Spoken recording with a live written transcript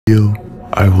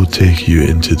I will take you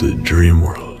into the dream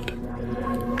world.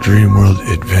 Dream world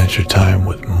adventure time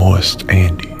with Moist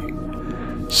Andy.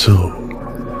 So,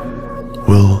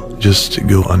 we'll just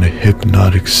go on a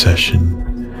hypnotic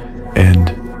session,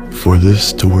 and for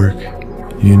this to work,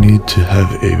 you need to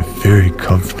have a very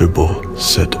comfortable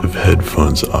set of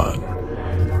headphones on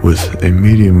with a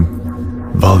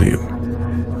medium volume,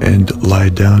 and lie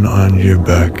down on your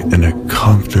back in a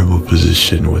comfortable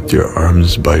position with your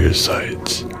arms by your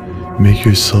sides. Make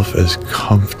yourself as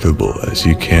comfortable as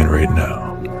you can right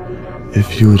now.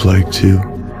 If you would like to,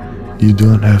 you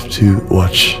don't have to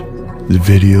watch the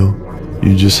video,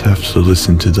 you just have to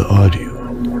listen to the audio.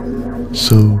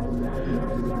 So,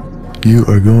 you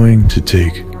are going to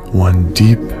take one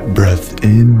deep breath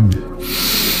in,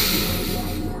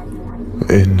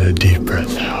 and a deep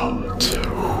breath out.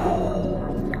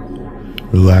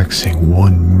 Relaxing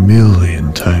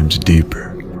 1,000,000 times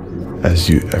deeper as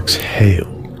you exhale.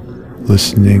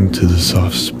 Listening to the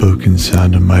soft-spoken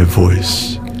sound of my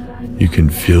voice, you can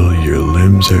feel your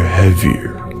limbs are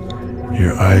heavier,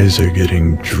 your eyes are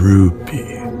getting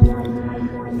droopy.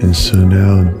 And so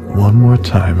now, one more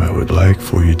time, I would like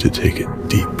for you to take a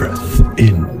deep breath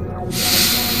in,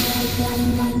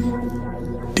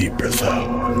 deep breath out.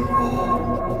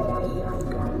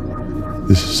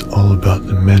 This is all about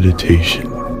the meditation.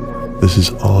 This is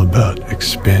all about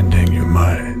expanding your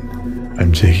mind.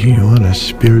 I'm taking you on a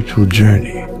spiritual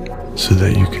journey so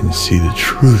that you can see the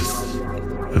truth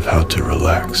of how to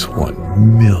relax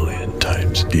 1,000,000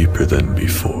 times deeper than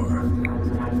before.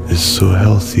 It's so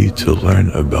healthy to learn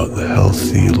about the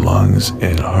healthy lungs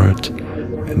and heart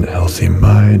and a healthy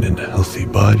mind and a healthy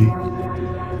body,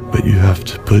 but you have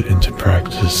to put into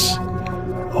practice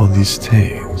all these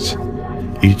things.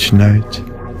 Each night,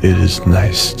 it is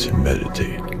nice to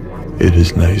meditate. It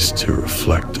is nice to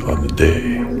reflect on the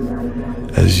day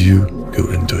as you go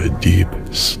into a deep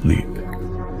sleep.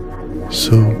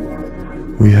 So,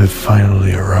 we have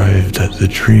finally arrived at the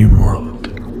dream world.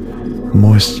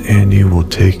 Moist Andy will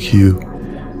take you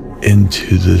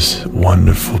into this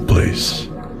wonderful place.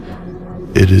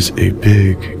 It is a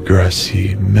big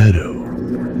grassy meadow.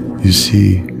 You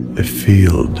see a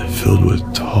field filled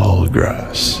with tall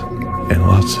grass and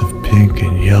lots of pink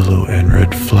and yellow and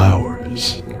red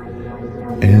flowers.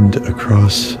 And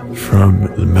across from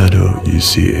the meadow you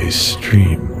see a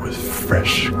stream with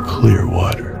fresh, clear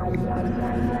water.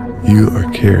 You are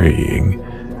carrying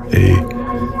a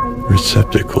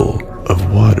receptacle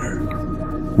of water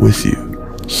with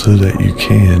you so that you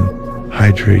can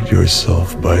hydrate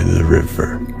yourself by the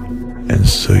river. And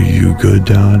so you go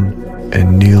down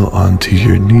and kneel onto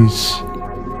your knees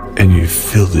and you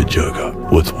fill the jug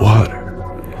up with water.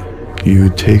 You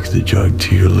take the jug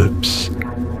to your lips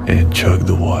and chug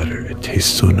the water. It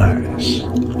tastes so nice.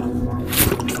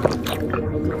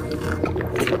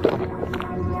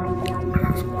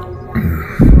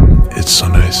 It's so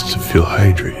nice to feel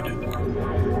hydrated.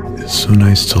 It's so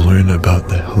nice to learn about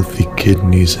the healthy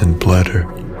kidneys and bladder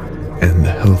and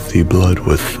the healthy blood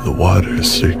with the water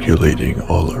circulating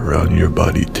all around your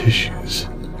body tissues.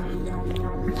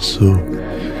 So,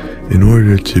 in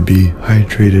order to be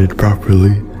hydrated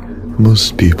properly,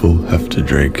 most people have to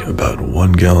drink about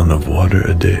 1 gallon of water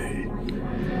a day.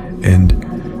 And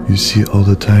you see all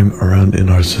the time around in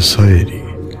our society,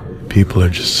 people are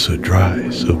just so dry,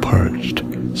 so parched,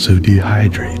 so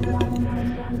dehydrated.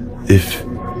 If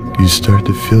you start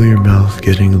to feel your mouth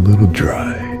getting a little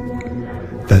dry,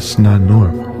 that's not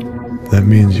normal. That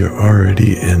means you're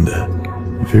already in the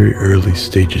very early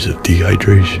stages of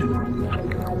dehydration.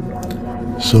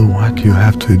 So what you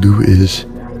have to do is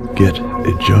get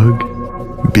a jug.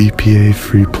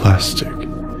 BPA-free plastic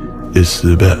is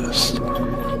the best.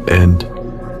 And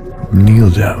kneel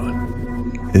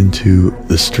down into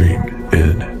the stream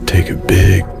and take a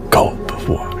big gulp of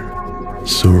water.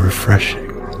 So refreshing.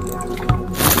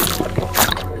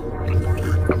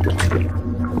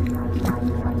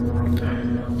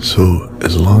 So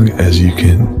as long as you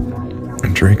can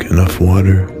drink enough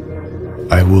water,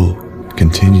 I will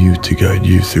continue to guide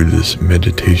you through this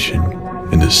meditation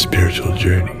and this spiritual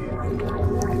journey.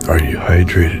 Are you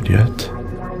hydrated yet?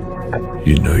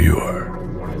 You know you are.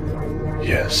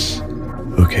 Yes.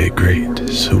 Okay, great.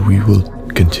 So we will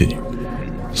continue.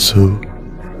 So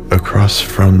across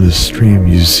from the stream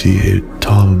you see a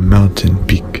tall mountain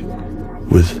peak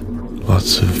with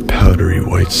lots of powdery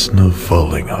white snow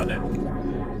falling on it.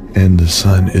 And the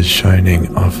sun is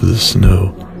shining off the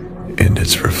snow and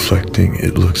it's reflecting.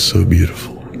 It looks so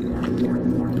beautiful.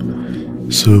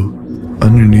 So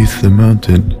underneath the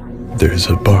mountain there's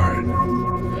a barn.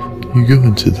 You go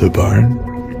into the barn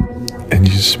and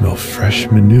you smell fresh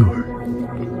manure.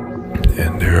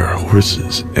 and there are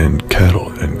horses and cattle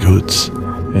and goats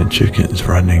and chickens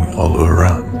running all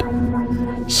around.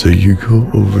 So you go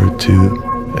over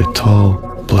to a tall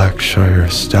Blackshire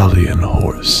stallion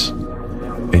horse,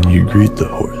 and you greet the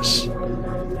horse.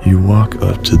 You walk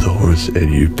up to the horse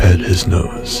and you pet his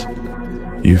nose.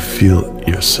 You feel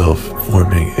yourself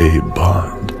forming a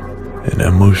bond, an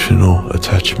emotional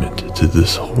attachment to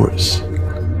this horse.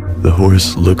 The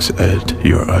horse looks at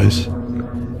your eyes,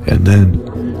 and then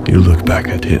you look back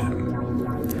at him.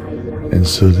 And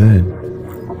so then,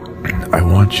 I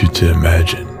want you to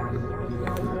imagine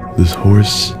this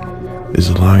horse is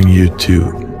allowing you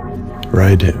to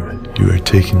ride him. You are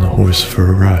taking the horse for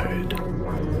a ride.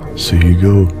 So you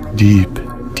go deep,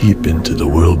 deep into the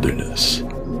wilderness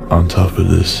on top of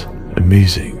this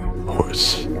amazing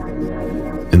horse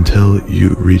until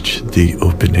you reach the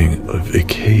opening of a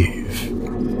cave.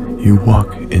 You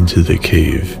walk into the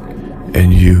cave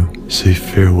and you say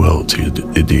farewell to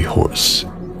the horse.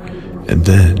 And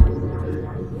then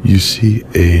you see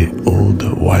an old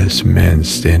wise man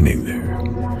standing there.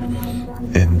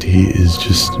 And he is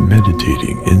just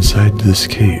meditating inside this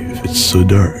cave. It's so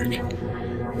dark.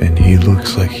 And he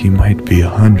looks like he might be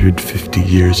 150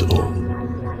 years old.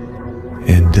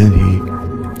 And then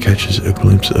he catches a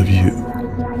glimpse of you.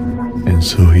 And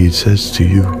so he says to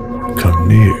you, "Come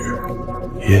near.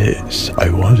 Yes, I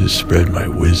want to spread my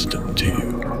wisdom to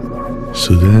you."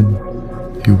 So then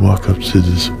you walk up to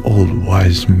this old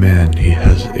wise man. He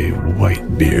has a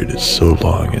white beard. It's so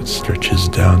long it stretches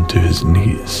down to his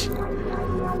knees.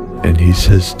 And he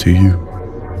says to you,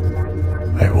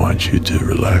 "I want you to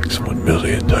relax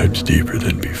 1,000,000 times deeper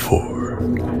than before.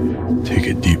 Take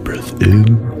a deep breath in,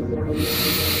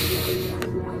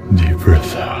 deep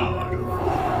breath out."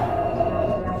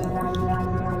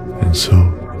 And so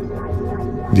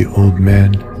the old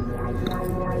man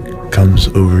comes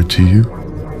over to you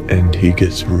and he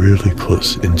gets really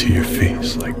close into your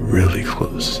face, like really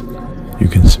close. You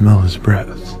can smell his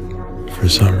breath. For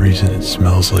some reason it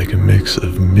smells like a mix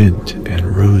of mint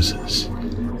and roses.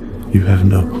 You have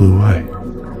no clue why.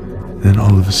 Then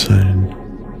all of a sudden,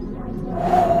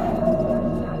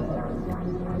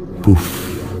 poof,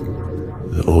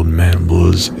 the old man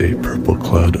blows a purple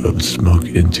cloud of smoke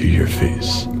into your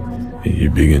face, and you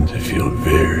begin to feel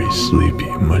very sleepy,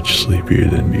 much sleepier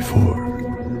than before.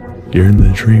 You're in the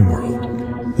dream world.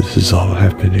 This is all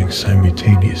happening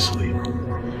simultaneously.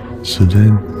 So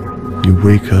then you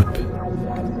wake up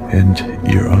and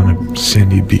you're on a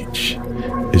sandy beach.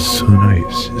 It's so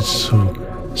nice. It's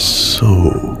so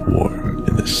warm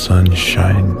in the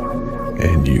sunshine,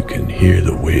 and you can hear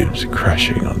the waves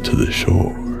crashing onto the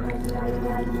shore.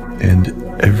 And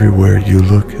everywhere you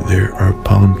look, there are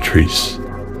palm trees,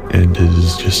 and it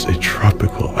is just a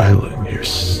tropical island. You're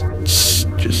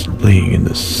just laying in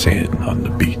the sand on the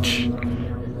beach.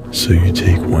 So you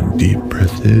take one deep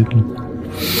breath in,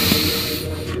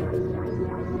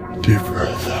 deep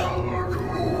breath out.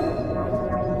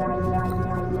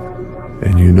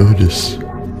 And you notice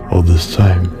all this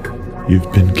time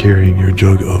you've been carrying your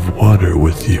jug of water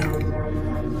with you.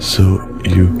 So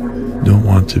you don't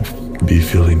want to be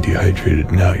feeling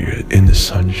dehydrated now. You're in the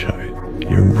sunshine.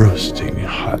 You're roasting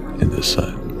hot in the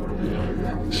sun.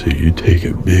 So you take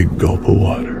a big gulp of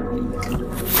water.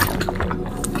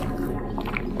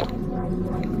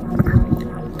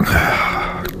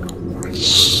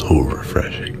 So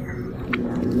refreshing.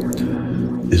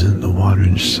 Isn't the water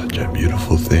just such a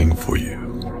beautiful thing for you?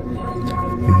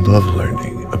 You love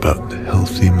learning about the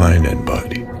healthy mind and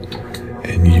body,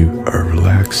 and you are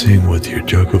relaxing with your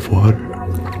jug of water,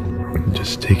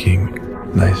 just taking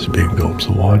nice big gulps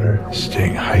of water,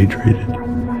 staying hydrated,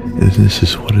 and this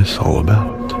is what it's all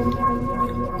about.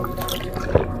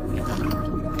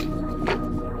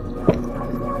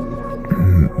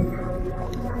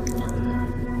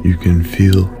 You can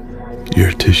feel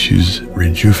your tissues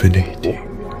rejuvenating,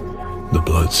 the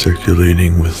blood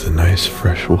circulating with the nice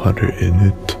fresh water in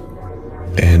it,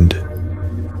 and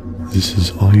this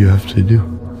is all you have to do.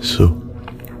 So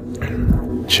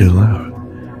chill out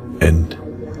and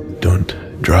don't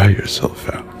dry yourself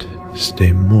out.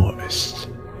 Stay moist.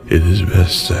 It is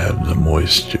best to have the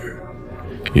moisture.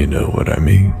 You know what I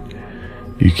mean?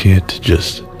 You can't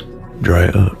just dry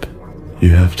up.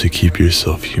 You have to keep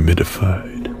yourself humidified.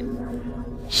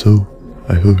 So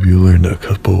I hope you learned a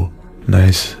couple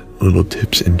nice little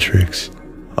tips and tricks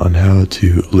on how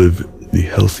to live the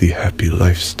healthy, happy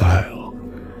lifestyle.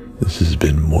 This has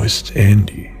been Moist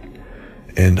Andy,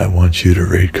 and I want you to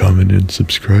rate, comment, and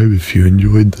subscribe if you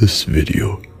enjoyed this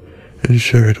video, and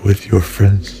share it with your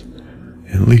friends,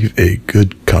 and leave a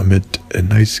good comment, a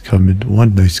nice comment,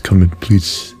 one nice comment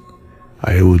please.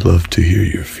 I would love to hear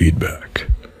your feedback.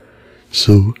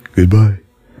 So, goodbye,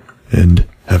 and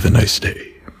have a nice day.